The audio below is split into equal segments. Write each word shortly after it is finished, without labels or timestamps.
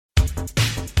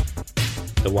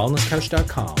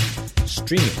TheWellnessCouch.com,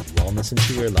 streaming wellness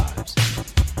into your lives.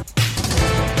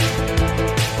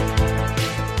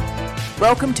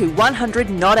 Welcome to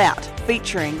 100 Not Out,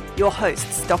 featuring your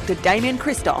hosts Dr. Damien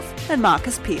Christoph and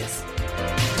Marcus Pearce.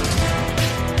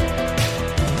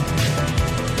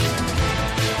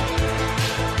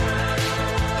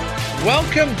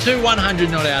 Welcome to 100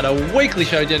 Not Out, a weekly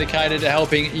show dedicated to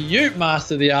helping you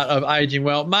master the art of aging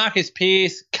well. Marcus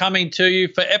Pearce coming to you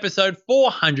for episode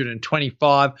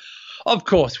 425. Of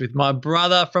course, with my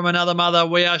brother from another mother,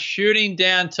 we are shooting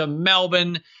down to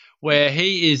Melbourne, where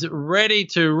he is ready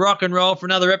to rock and roll for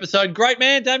another episode. Great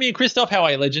man, Damien Christoph. How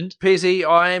are you, legend? Pearsy,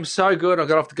 I am so good. I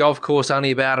got off the golf course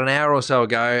only about an hour or so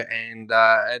ago, and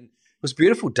it was a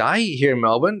beautiful day here in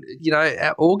Melbourne. You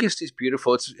know, August is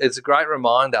beautiful. It's a great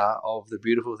reminder of the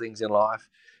beautiful things in life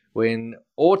when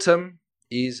autumn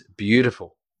is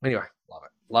beautiful. Anyway,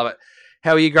 love it.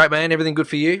 How are you, great man? Everything good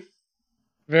for you?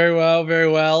 Very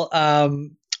well.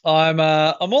 I'm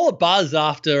all abuzz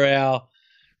after our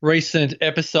recent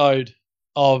episode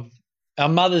of our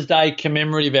Mother's Day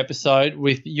commemorative episode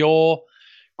with your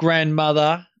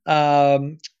grandmother,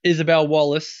 Isabel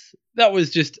Wallace. That was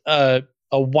just a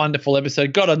wonderful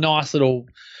episode. Got a nice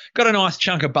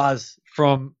chunk of buzz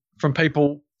from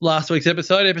people last week's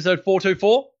episode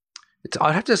 424.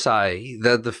 I'd have to say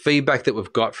that the feedback that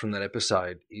we've got from that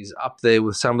episode is up there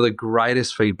with some of the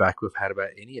greatest feedback we've had about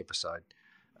any episode.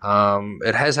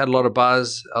 It has had a lot of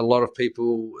buzz. A lot of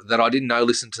people that I didn't know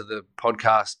listened to the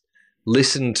podcast,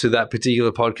 listened to that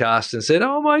particular podcast and said,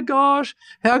 "Oh my gosh,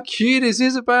 how cute is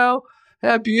Isabel?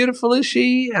 How beautiful is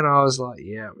she?" And I was like,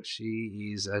 yeah,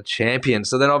 she is a champion.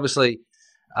 So then obviously,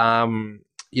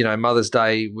 Mother's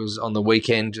Day was on the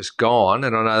weekend just gone,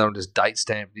 and I know I'm just date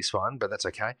stamped this one, but that's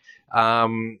okay.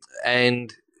 And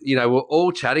we're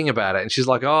all chatting about it, and she's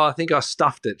like, "Oh, I think I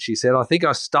stuffed it." She said, "I think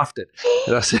I stuffed it."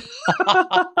 And I said,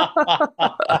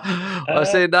 I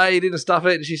said, "No, you didn't stuff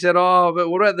it." And she said, "Oh, but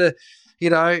what about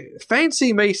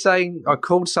fancy me saying I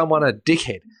called someone a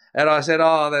dickhead?" And I said,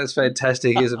 "Oh, that's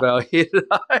fantastic, Isabel."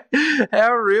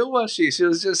 How real was she? She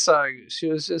was just so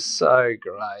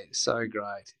great, so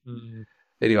great. Mm.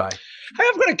 Anyway, hey,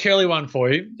 I've got a curly one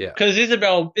for you. Yeah, because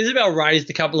Isabel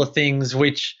raised a couple of things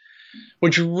which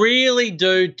really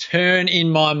do turn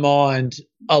in my mind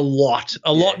a lot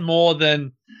more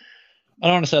than I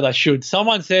don't want to say they should.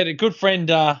 Someone said, a good friend,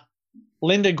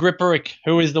 Linda Gripperick,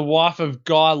 who is the wife of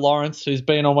Guy Lawrence, who's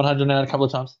been on 100 now a couple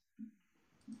of times.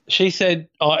 She said,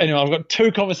 anyway, I've got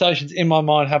two conversations in my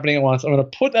mind happening at once. I'm going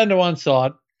to put that to one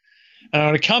side, and I'm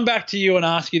going to come back to you and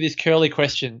ask you this curly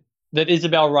question that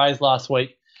Isabel raised last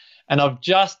week, and I've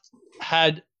just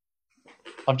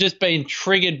been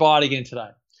triggered by it again today.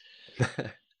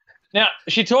 Now,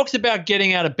 she talks about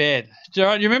getting out of bed. Do you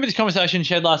remember this conversation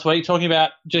she had last week, talking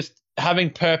about just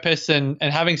having purpose and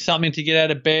having something to get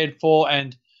out of bed for?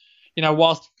 And,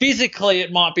 whilst physically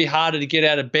it might be harder to get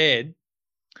out of bed,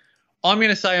 I'm going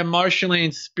to say emotionally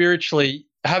and spiritually,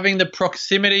 having the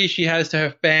proximity she has to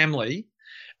her family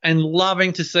and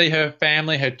loving to see her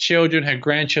family, her children, her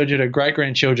grandchildren, her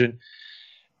great-grandchildren,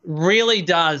 really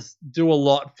does do a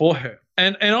lot for her.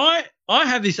 And I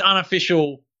have this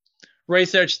unofficial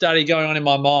research study going on in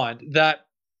my mind that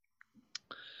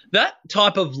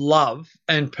type of love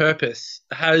and purpose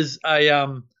has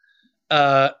an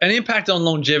impact on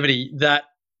longevity that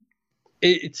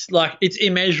it's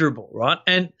immeasurable, right?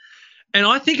 And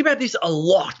I think about this a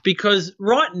lot because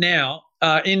right now,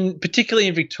 particularly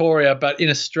in Victoria, but in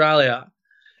Australia,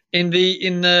 in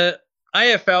the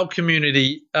AFL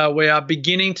community, we are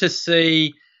beginning to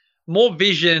see more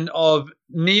vision of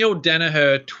Neil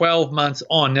Danaher 12 months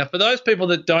on. Now, for those people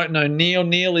that don't know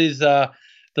Neil is the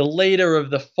leader of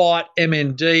the Fight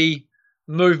MND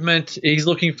movement. He's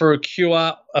looking for a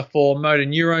cure for motor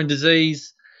neurone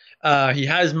disease. He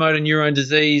has motor neurone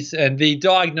disease, and the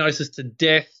diagnosis to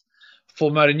death for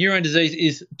motor neurone disease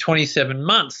is 27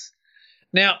 months.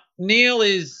 Now, Neil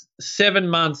is 7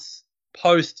 months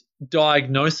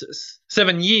post-diagnosis.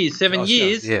 7 years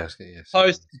yes.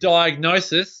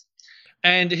 Post-diagnosis,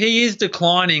 and he is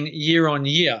declining year on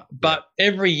year. But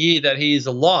every year that he is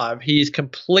alive, he is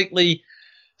completely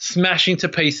smashing to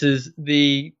pieces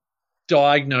the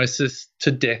diagnosis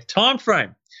to death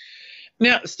timeframe.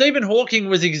 Now, Stephen Hawking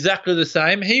was exactly the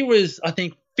same. He was, I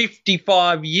think,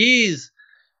 55 years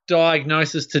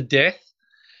diagnosis to death.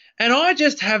 And I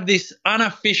just have this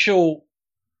unofficial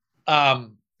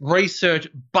research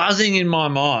buzzing in my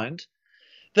mind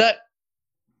that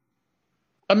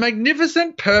a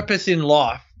magnificent purpose in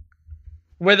life,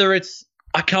 whether it's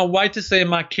I can't wait to see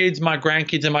my kids, my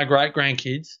grandkids, and my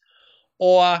great-grandkids,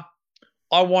 or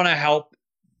I want to help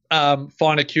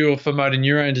find a cure for motor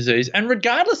neurone disease. And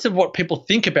regardless of what people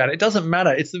think about it, it doesn't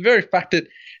matter. It's the very fact that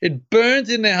it burns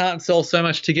in their heart and soul so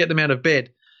much to get them out of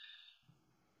bed.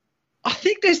 I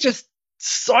think there's just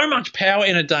so much power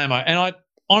in it, Damo. And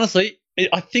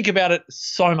I think about it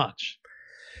so much.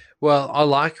 Well, I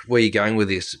like where you're going with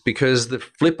this because the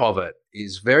flip of it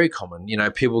is very common.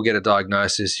 People get a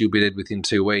diagnosis, you'll be dead within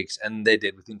 2 weeks, and they're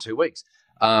dead within 2 weeks.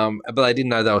 But they didn't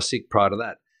know they were sick prior to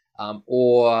that.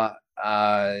 Or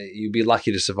you'd be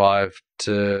lucky to survive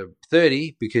to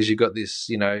 30 because you've got this,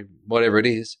 whatever it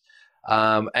is.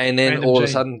 And then Random all of a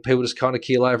gene. sudden people just kind of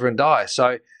keel over and die.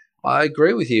 So I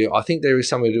agree with you. I think there is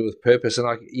something to do with purpose. And,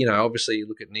 obviously you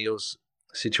look at Neil's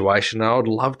situation. I would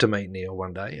love to meet Neil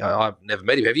one day. I've never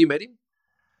met him. Have you met him?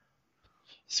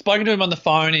 Spoken to him on the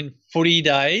phone in footy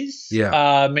days,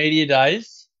 Yeah. media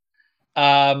days.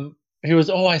 He was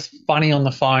always funny on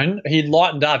the phone. He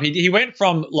lightened up. He went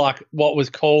from like what was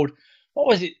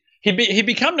it? He'd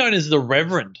become known as the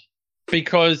Reverend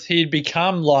because he'd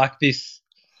become like this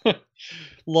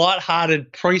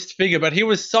light-hearted priest figure. But he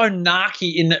was so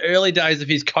narky in the early days of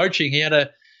his coaching. He had a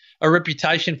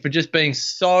reputation for just being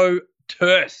so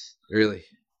terse. Really?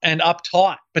 And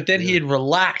uptight, but then Yeah. he had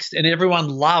relaxed, and everyone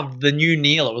loved the new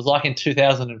Neil. It was like in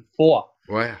 2004.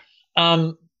 Wow.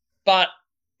 But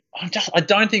I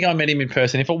don't think I met him in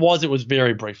person. If it was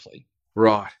very briefly.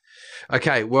 Right.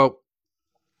 Okay. Well,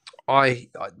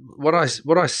 what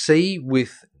I see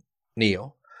with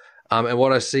Neil, and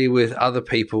what I see with other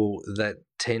people that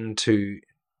tend to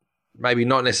maybe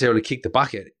not necessarily kick the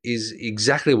bucket is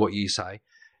exactly what you say.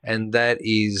 And that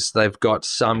is they've got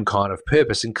some kind of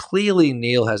purpose. And clearly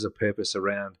Neil has a purpose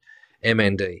around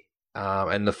MND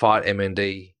and the Fight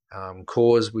MND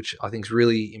cause, which I think is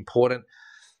really important.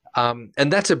 And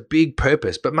that's a big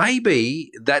purpose. But maybe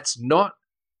that's not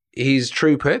his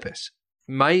true purpose.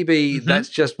 Maybe that's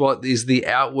just what is the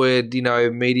outward,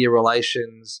 media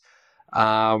relations,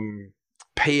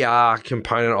 PR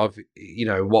component of,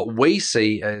 what we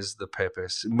see as the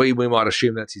purpose. We might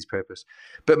assume that's his purpose.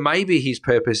 But maybe his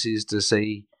purpose is to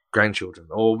see grandchildren,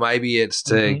 or maybe it's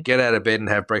to get out of bed and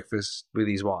have breakfast with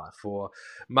his wife, or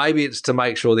maybe it's to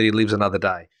make sure that he lives another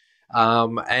day.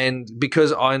 And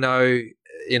because I know,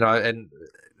 and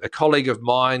a colleague of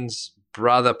mine's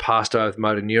brother passed away with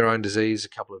motor neurone disease a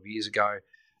couple of years ago,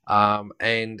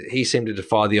 and he seemed to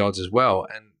defy the odds as well.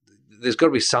 And there's got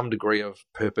to be some degree of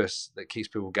purpose that keeps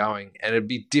people going. And it'd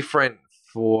be different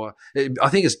I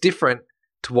think it's different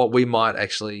to what we might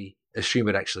actually assume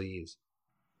it actually is.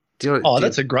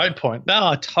 That's a great point.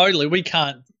 No, totally. We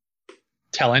can't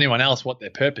tell anyone else what their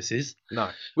purpose is. No,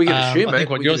 we can assume it. I think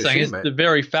what you're saying is the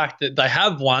very fact that they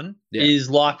have one is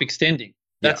life extending.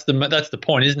 That's the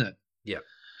point, isn't it? Yeah.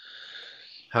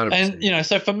 100%. And,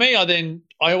 so for me, I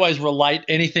always relate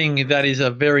anything that is a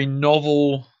very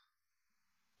novel,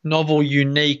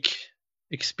 unique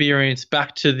experience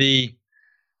back to the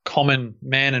common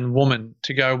man and woman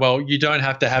to go, well, you don't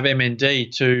have to have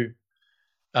MND to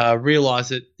realize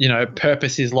that,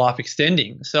 purpose is life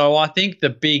extending. So I think the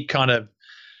big kind of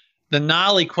the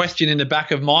gnarly question in the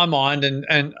back of my mind,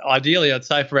 and ideally I'd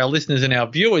say for our listeners and our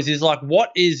viewers, is like,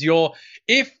 what is your –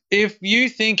 if you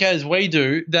think as we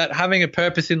do that having a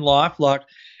purpose in life, like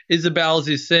Isabel's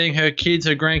is seeing her kids,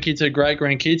 her grandkids, her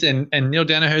great-grandkids, and Neil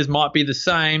Danaher's might be the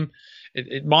same.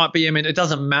 It might be – it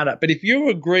doesn't matter. But if you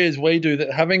agree as we do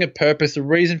that having a purpose, a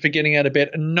reason for getting out of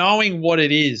bed, and knowing what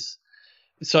it is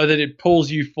so that it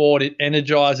pulls you forward, it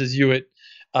energizes you,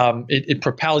 it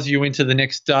propels you into the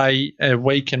next day,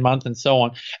 week and month and so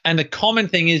on. And the common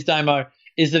thing is, Damo,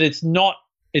 is that it's not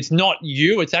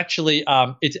you. It's actually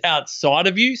it's outside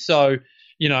of you. So,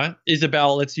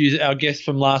 Isabel, let's use our guest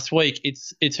from last week.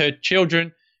 It's her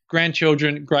children,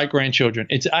 grandchildren, great-grandchildren.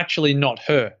 It's actually not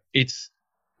her. It's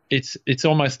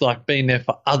almost like being there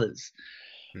for others.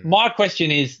 My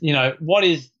question is, what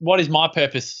is my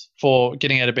purpose for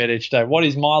getting out of bed each day? What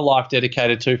is my life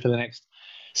dedicated to for the next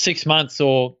 6 months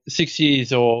or 6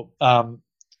 years or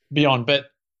beyond? But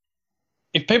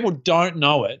if people don't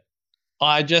know it,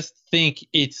 I just think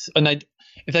if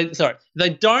they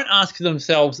don't ask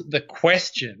themselves the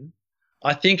question,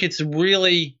 I think it's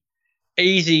really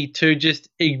easy to just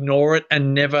ignore it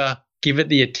and never give it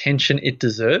the attention it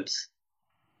deserves.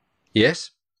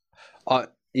 Yes. I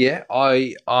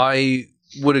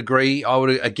would agree. I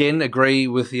would again agree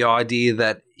with the idea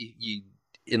that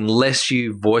unless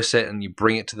you voice it and you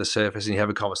bring it to the surface and you have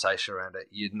a conversation around it,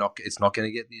 it's not going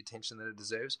to get the attention that it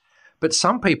deserves. But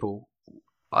some people,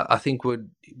 I think, would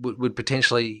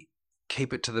potentially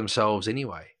keep it to themselves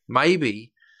anyway.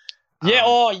 Maybe.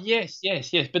 Yeah. Yes.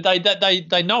 But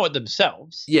they know it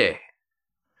themselves. Yeah.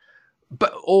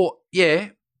 But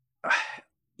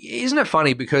isn't it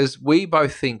funny because we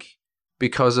both think,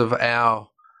 because of our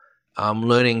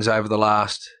learnings over the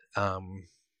last 8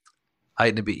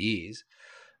 and a bit years,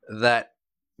 that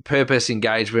purpose,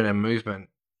 engagement, and movement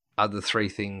are the 3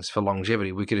 things for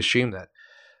longevity. We could assume that.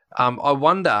 I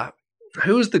wonder,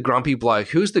 who was the grumpy bloke?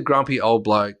 Who was the grumpy old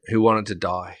bloke who wanted to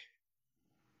die?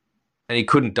 And he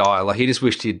couldn't die. Like, he just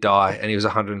wished he'd die, and he was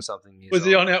 100 and something years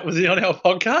Was old. was he on our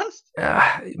podcast?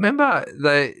 Remember,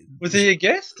 Was he a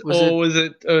guest, was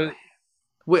it?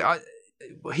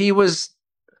 He was.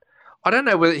 I don't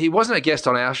know whether he wasn't a guest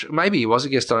on our show. Maybe he was a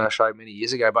guest on our show many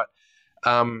years ago, but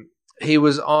he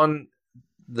was on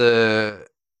the.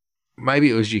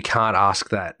 Maybe it was You Can't Ask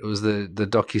That. It was the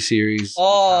docuseries.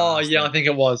 Oh, yeah, I think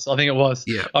it was.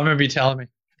 Yeah. I remember you telling me.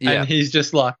 Yeah. And he's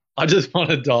just like, I just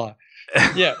want to die.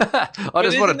 Yeah. I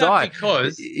just want to die.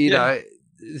 Because, you know,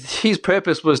 his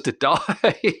purpose was to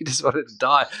die. He just wanted to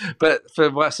die. But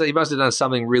so he must have done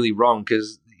something really wrong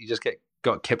because he just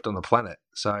got kept on the planet.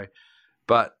 So,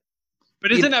 but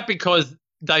isn't that because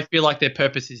they feel like their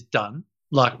purpose is done?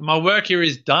 Like, my work here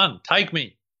is done. Take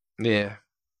me. Yeah.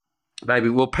 Maybe.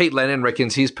 Well, Pete Lennon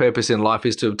reckons his purpose in life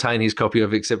is to obtain his copy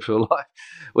of Exceptional Life,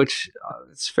 which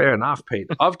it's fair enough, Pete.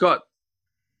 I've got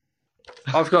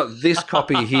this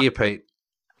copy here, Pete.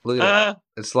 Look at it.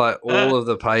 It's like all of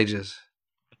the pages,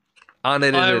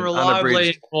 unedited, I am reliably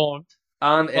unabridged, informed.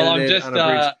 unedited, Well, I'm just,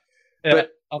 unabridged.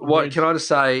 But what can I just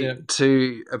say Yeah.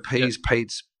 to appease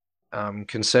Pete's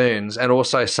concerns and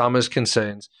also Summer's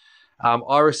concerns?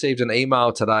 I received an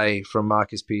email today from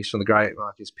Marcus Pearce, from the great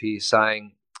Marcus Pearce,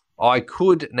 saying I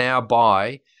could now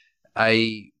buy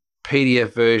a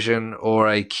PDF version or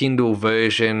a Kindle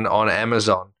version on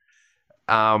Amazon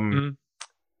for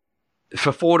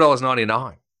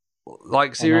 $4.99.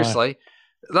 Like, seriously,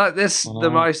 that's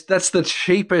the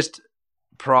cheapest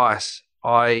price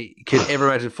I could ever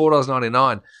imagine.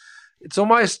 $4.99. It's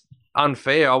almost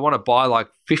unfair. I want to buy like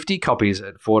 50 copies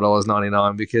at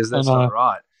 $4.99 because that's not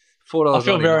right. $4. I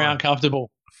feel very uncomfortable.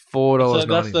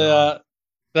 $4.99. So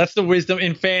that's the wisdom.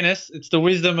 In fairness, it's the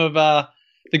wisdom of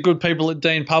the good people at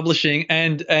Dean Publishing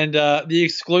and the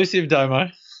exclusive Domo.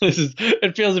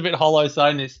 It feels a bit hollow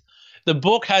saying this. The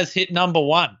book has hit number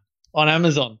 1 on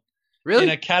Amazon. Really? In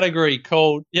a category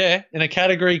called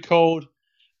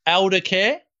elder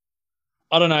care.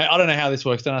 I don't know how this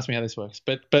works. Don't ask me how this works.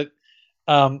 But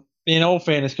in all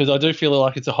fairness, because I do feel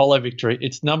like it's a hollow victory,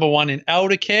 it's number 1 in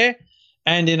elder care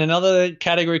and in another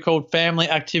category called family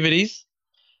activities.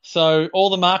 So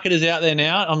all the marketers out there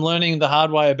now, I'm learning the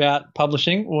hard way about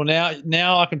publishing. Well,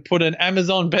 now I can put an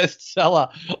Amazon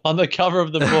bestseller on the cover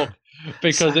of the book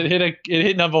because it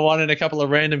hit number 1 in a couple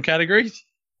of random categories.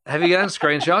 Have you done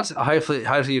screenshots? Hopefully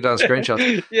you've done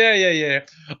screenshots. Yeah.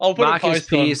 I'll put Marcus a post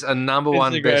Pearce, on a number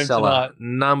 1 Instagram bestseller. tonight.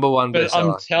 Number 1 But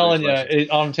bestseller.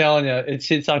 I'm telling you, it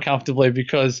sits uncomfortably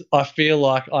because I feel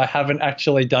like I haven't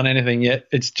actually done anything yet.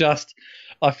 It's just,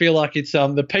 I feel like it's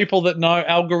the people that know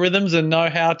algorithms and know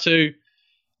how to,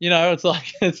 it's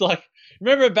like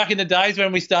remember back in the days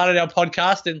when we started our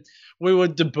podcast and we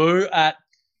would debut at,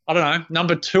 I don't know,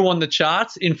 number 2 on the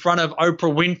charts in front of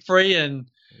Oprah Winfrey, and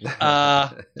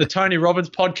the Tony Robbins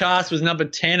podcast was number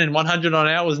 10 and 100 on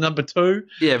Out was number 2.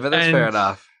 Yeah, but that's fair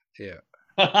enough. Yeah.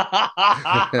 It's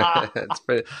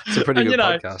a pretty good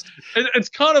podcast. It's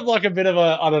kind of like a bit of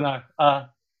a, I don't know, I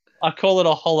call it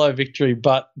a hollow victory,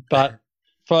 but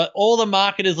for all the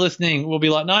marketers listening, we'll be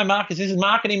like, no, Marcus, this is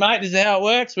marketing, mate. This is how it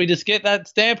works. We just get that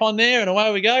stamp on there and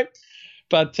away we go.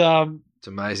 But it's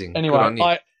amazing.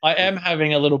 Anyway, I am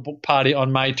having a little book party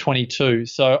on May 22.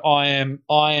 So I am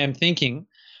thinking,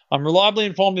 I'm reliably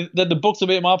informed that the books will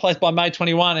be at my place by May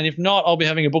 21. And if not, I'll be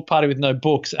having a book party with no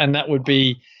books, and that would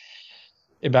be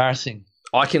embarrassing.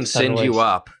 I can send you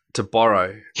up to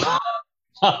borrow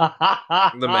the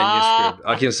manuscript.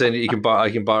 I can send you. I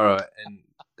can borrow it, and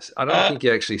I don't think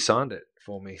you actually signed it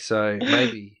for me. So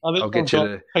maybe I'll get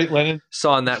you to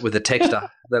sign that with a texter.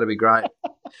 That'd be great.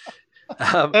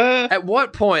 At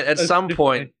what point? At some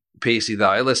point, Piercy,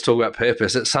 though, let's talk about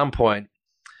purpose. At some point,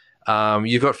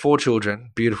 you've got 4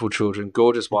 children, beautiful children,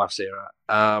 gorgeous wife Sarah.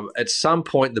 At some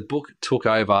point, the book took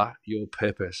over your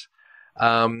purpose,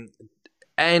 and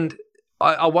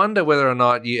I wonder whether or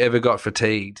not you ever got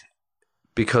fatigued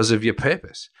because of your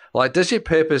purpose. Like, does your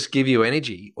purpose give you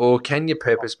energy, or can your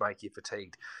purpose make you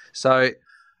fatigued? So,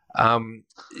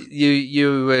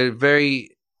 you were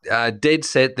very dead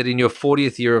set that in your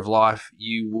 40th year of life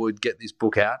you would get this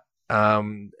book out,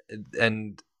 and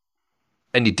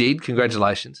you did.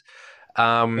 Congratulations.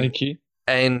 Thank you.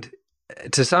 And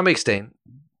to some extent,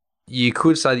 you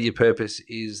could say that your purpose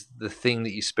is the thing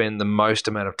that you spend the most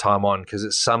amount of time on because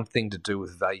it's something to do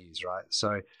with values, right?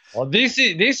 So Well, this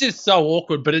is so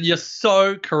awkward, but you're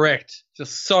so correct.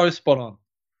 Just so spot on.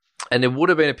 and there would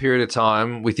have been a period of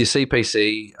time with your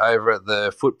CPC over at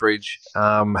the footbridge,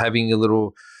 having a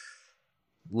little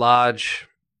large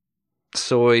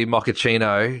soy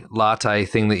mochaccino latte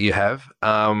thing that you have,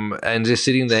 and just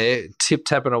sitting there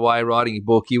tip-tapping away writing your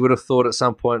book. You would have thought at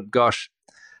some point, gosh,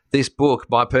 this book,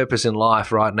 my purpose in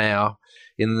life right now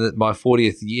in my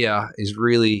 40th year is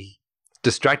really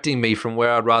distracting me from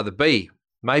where I'd rather be.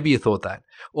 Maybe you thought that.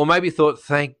 Or maybe you thought,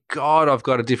 thank God I've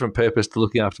got a different purpose to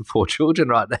looking after 4 children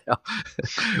right now.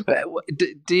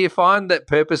 Do you find that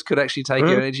purpose could actually take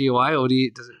your energy away, or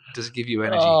does it give you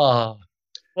energy? Oh.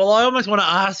 Well, I almost want to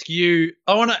ask you,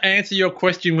 I want to answer your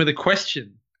question with a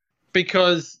question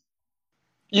because,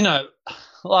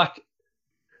 like,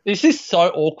 this is so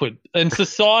awkward and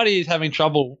society is having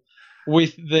trouble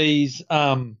with these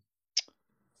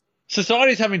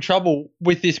society is having trouble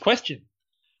with this question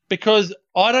because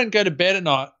I don't go to bed at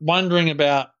night wondering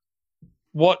about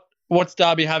what's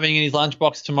Darby having in his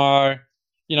lunchbox tomorrow.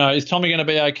 Is Tommy going to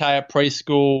be okay at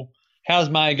preschool? How's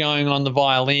May going on the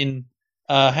violin?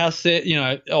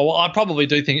 I probably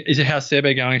do think, how's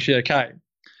Sebe going? Is she okay?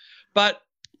 But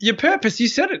your purpose, you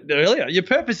said it earlier, your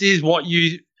purpose is what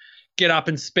you get up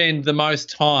and spend the most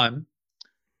time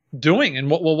doing,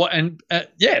 and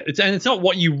it's not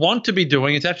what you want to be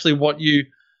doing. It's actually what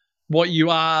you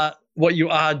are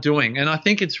doing. And I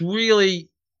think it's really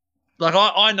like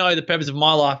I know the purpose of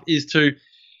my life is to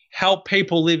help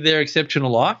people live their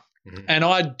exceptional life. Mm-hmm. And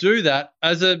I do that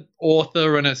as an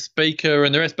author and a speaker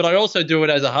and the rest, but I also do it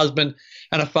as a husband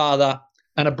and a father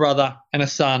and a brother and a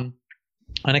son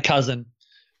and a cousin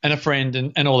and a friend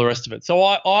and all the rest of it. So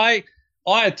I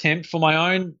attempt, for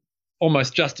my own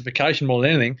almost justification more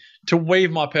than anything, to weave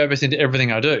my purpose into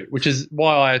everything I do, which is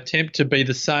why I attempt to be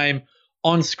the same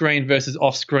on screen versus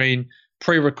off screen,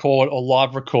 pre-record or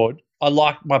live record. I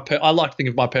like to think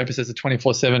of my purpose as a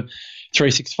 24/7,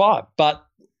 365. But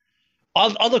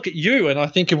I look at you and I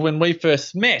think of when we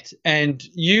first met, and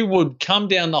you would come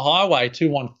down the highway to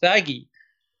Wonthaggi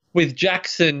with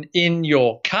Jackson in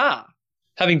your car,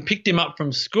 having picked him up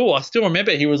from school. I still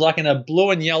remember he was like in a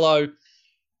blue and yellow,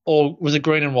 or was it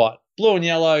green and white? Blue and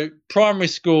yellow primary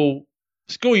school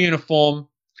uniform.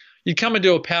 You'd come and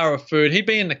do a power of food. He'd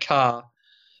be in the car.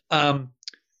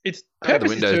 It's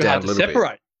purpose is too hard to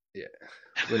separate. Yeah.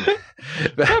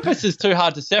 Purpose is too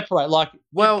hard to separate. Like,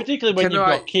 particularly when you've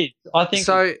got kids. I think.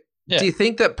 So, do you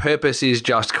think that purpose is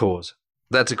just cause?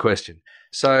 That's a question.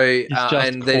 So,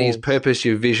 then is purpose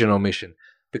your vision or mission?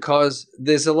 Because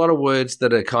there's a lot of words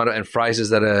that are and phrases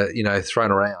that are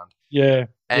thrown around. Yeah,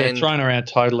 thrown around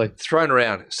totally. Thrown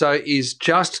around. So, is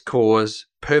just cause,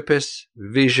 purpose,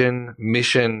 vision,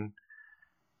 mission,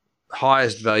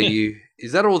 highest value?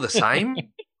 Is that all the same?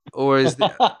 Or is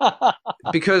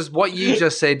because what you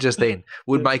just said just then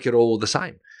would make it all the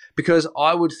same? Because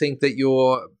I would think that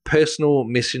your personal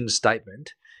mission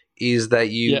statement is that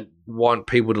you want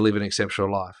people to live an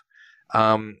exceptional life.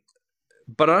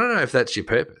 But I don't know if that's your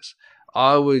purpose.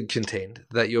 I would contend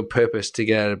that your purpose to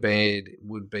get out of bed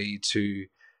would be to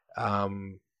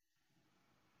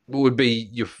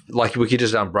like we could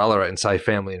just umbrella it and say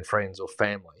family and friends or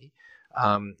family.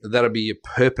 That'll be your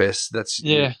purpose. That's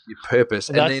your purpose.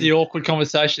 And that's the awkward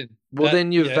conversation. Well,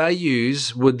 then your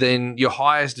values your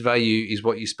highest value is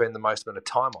what you spend the most amount of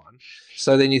time on.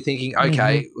 So then you're thinking,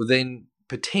 okay, well then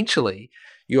potentially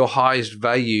your highest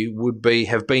value would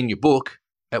have been your book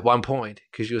at one point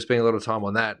because you were spending a lot of time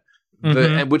on that.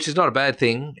 But, which is not a bad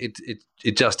thing.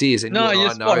 It just is. And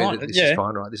I know that this is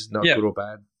fine, right? This is not good or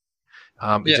bad.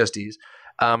 It just is.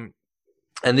 And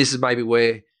this is maybe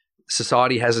where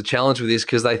society has a challenge with this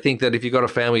because they think that if you've got a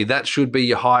family, that should be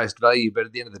your highest value. But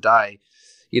at the end of the day,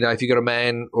 if you've got a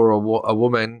man or a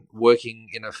woman working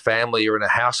in a family or in a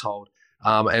household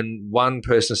and one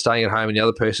person's staying at home and the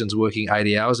other person's working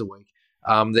 80 hours a week,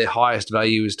 their highest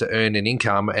value is to earn an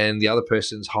income and the other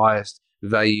person's highest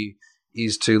value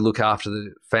is to look after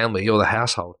the family or the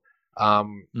household.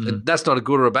 That's not a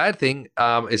good or a bad thing.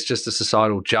 It's just a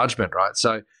societal judgment, right?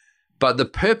 So, but their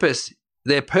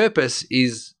purpose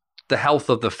is the health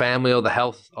of the family or the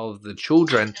health of the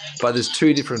children, but there's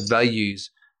two different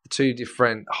values, two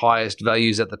different highest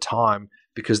values at the time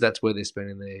because that's where they're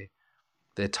spending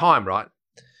their time, right?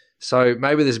 So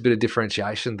maybe there's a bit of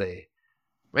differentiation there.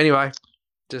 Anyway,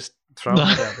 just throwing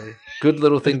it out there. Good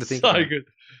little thing to think about. So good.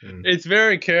 It's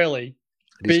very curly.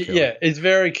 It's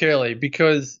very curly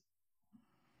because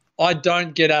I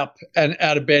don't get up and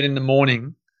out of bed in the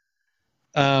morning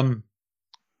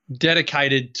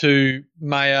dedicated to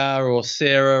Maya or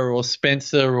Sarah or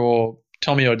Spencer or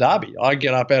Tommy or Darby. I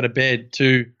get up out of bed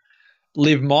to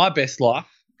live my best life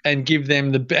and give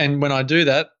them and when I do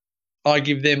that, I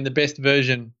give them the best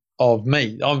version of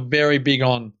me. I'm very big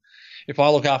on, if I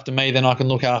look after me, then I can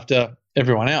look after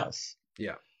everyone else.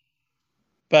 Yeah.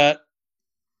 But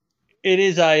it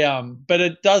is but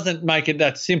it doesn't make it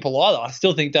that simple either. I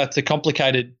still think that's and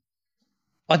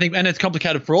it's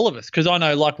complicated for all of us, because I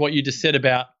know, like what you just said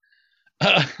about,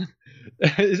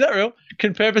 is that real?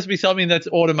 Can purpose be something that's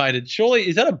automated? Surely,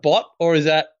 is that a bot or is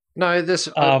that? No, this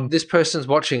person's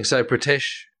watching. So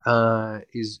Pritesh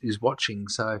is watching.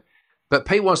 So, but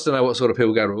Pete wants to know what sort of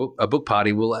people go to a book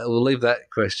party. We'll leave that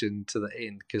question to the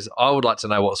end, because I would like to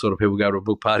know what sort of people go to a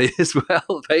book party as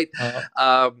well, Pete.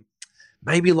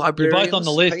 Maybe librarians. You're both on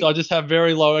the list. Pete? I just have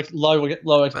very low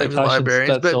expectations. Maybe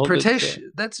librarians, but all. Pritesh,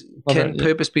 can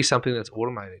purpose be something that's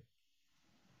automated?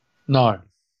 No.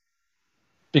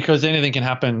 Because anything can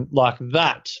happen like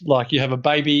that. Like you have a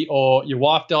baby, or your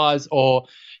wife dies, or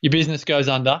your business goes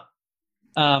under,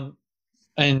 and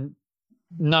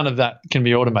none of that can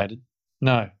be automated.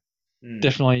 No,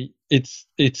 definitely. It's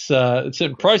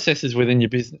certain processes within your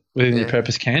business, within your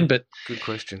purpose can. But good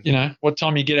question. You know, what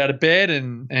time you get out of bed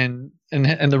and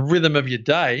the rhythm of your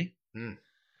day. So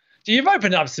you've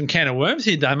opened up some can of worms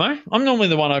here, Damo. I'm normally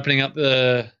the one opening up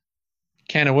the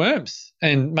can of worms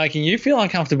and making you feel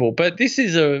uncomfortable, but this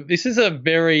is a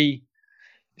very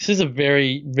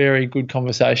very good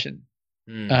conversation.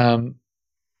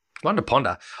 One to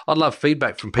ponder. I'd love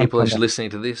feedback from people as you're listening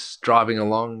to this, driving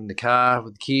along in the car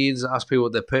with the kids. Ask people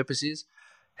what their purpose is.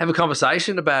 Have a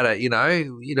conversation about it. You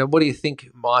know, what do you think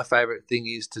my favourite thing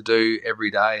is to do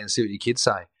every day, and see what your kids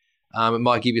say. It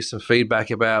might give you some feedback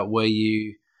about where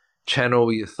you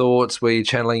channel your thoughts, where you're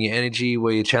channeling your energy,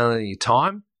 where you're channeling your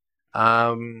time.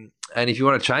 And if you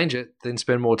want to change it, then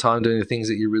spend more time doing the things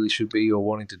that you really should be or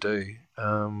wanting to do.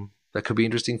 That could be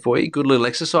interesting for you. Good little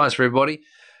exercise for everybody.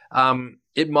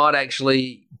 It might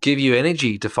actually give you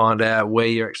energy to find out where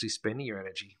you're actually spending your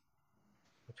energy.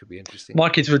 It could be interesting. My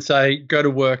kids would say, go to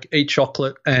work, eat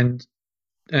chocolate, and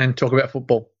talk about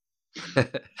football.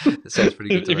 That sounds pretty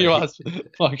good to if me. you ask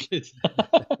my kids.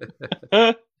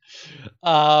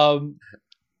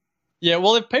 Yeah,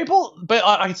 well, if people, but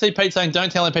I can see Pete saying,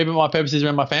 don't tell any people my purpose is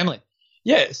around my family.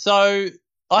 Yeah, so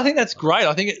I think that's great.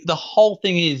 I think the whole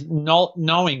thing is not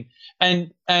knowing,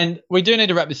 and we do need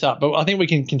to wrap this up, but I think we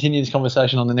can continue this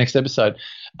conversation on the next episode.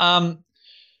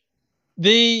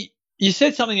 You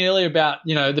said something earlier about,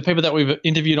 the people that we've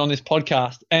interviewed on this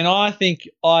podcast, and I think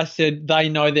I said they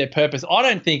know their purpose. I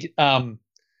don't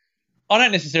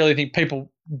necessarily think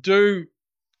people do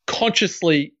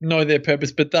consciously know their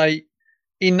purpose, but they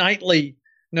innately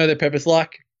know their purpose.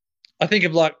 Like, I think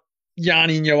of like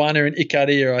Yanni and Joanna and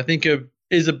Ikaria. I think of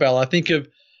Isabel. I think of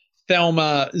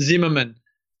Thelma Zimmerman.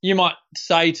 You might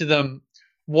say to them,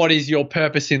 what is your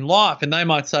purpose in life? And they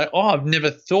might say, oh, I've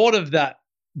never thought of that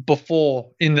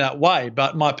before in that way,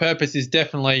 but my purpose is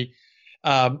definitely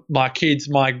my kids,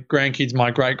 my grandkids, my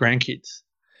great-grandkids.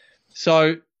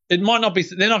 So it might not be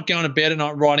 – they're not going to bed at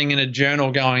night writing in a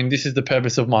journal going, this is the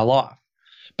purpose of my life.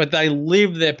 But they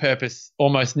live their purpose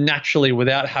almost naturally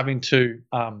without having to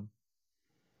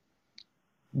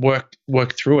work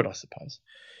through it, I suppose.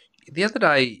 The other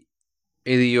day,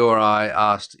 either you or I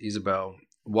asked Isabel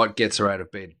what gets her out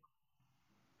of bed,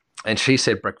 and she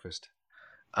said breakfast.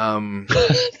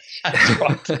 That's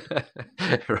right.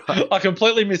 Right. I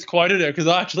completely misquoted her because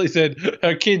I actually said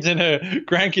her kids and her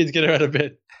grandkids get her out of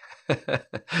bed.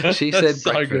 She said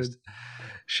so breakfast. Good.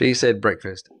 She said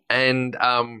breakfast. And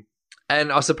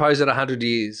I suppose at 100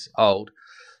 years old,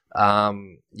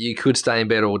 you could stay in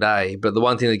bed all day, but the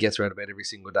one thing that gets her out of bed every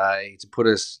single day to put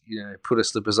her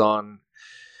slippers on,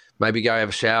 maybe go have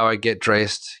a shower, get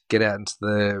dressed, get out into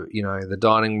the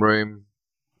dining room,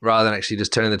 rather than actually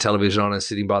just turning the television on and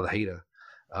sitting by the heater,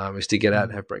 is to get out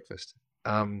and have breakfast.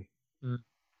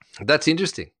 That's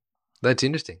interesting.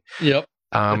 Yep.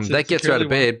 That gets her out of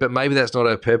bed, but maybe that's not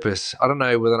her purpose. I don't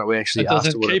know whether or not we actually asked her.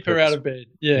 It doesn't keep her out of bed.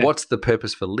 Yeah. What's the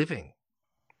purpose for living?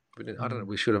 I don't know.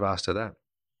 We should have asked her that.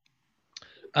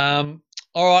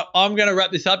 All right, I'm going to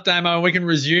wrap this up, Damo, and we can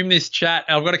resume this chat.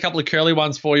 I've got a couple of curly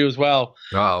ones for you as well.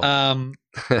 Oh.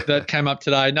 That came up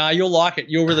today. No, you'll like it.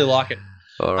 You'll really like it.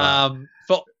 All right.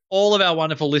 For all of our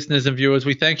wonderful listeners and viewers,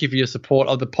 we thank you for your support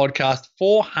of the podcast.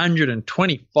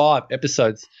 425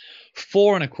 episodes,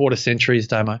 4.25 centuries,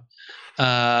 Damo.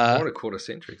 4.25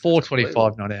 centuries.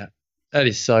 425 not out. That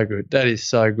is so good.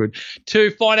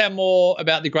 To find out more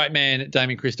about the great man,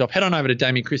 Damien Christoph, head on over to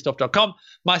DamienChristoph.com,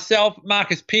 myself,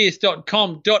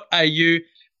 MarcusPearce.com.au,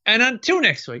 and until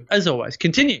next week, as always,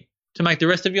 continue to make the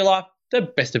rest of your life the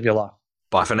best of your life.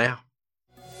 Bye for now.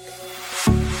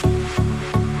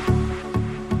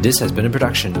 This has been a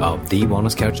production of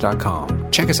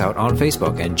TheWellnessCouch.com. Check us out on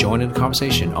Facebook and join in the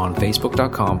conversation on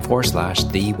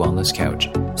Facebook.com/The Wellness Couch.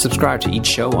 Subscribe to each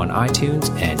show on iTunes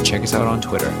and check us out on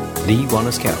Twitter. The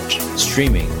Wellness Couch,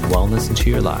 streaming wellness into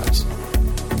your lives.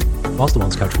 Whilst the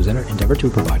Wellness Couch presenter endeavor to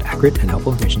provide accurate and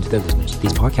helpful information to their listeners,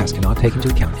 these podcasts cannot take into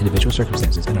account individual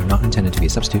circumstances and are not intended to be a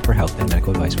substitute for health and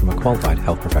medical advice from a qualified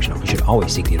health professional. You should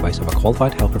always seek the advice of a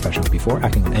qualified health professional before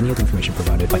acting on any of the information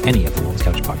provided by any of the Wellness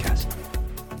Couch podcasts.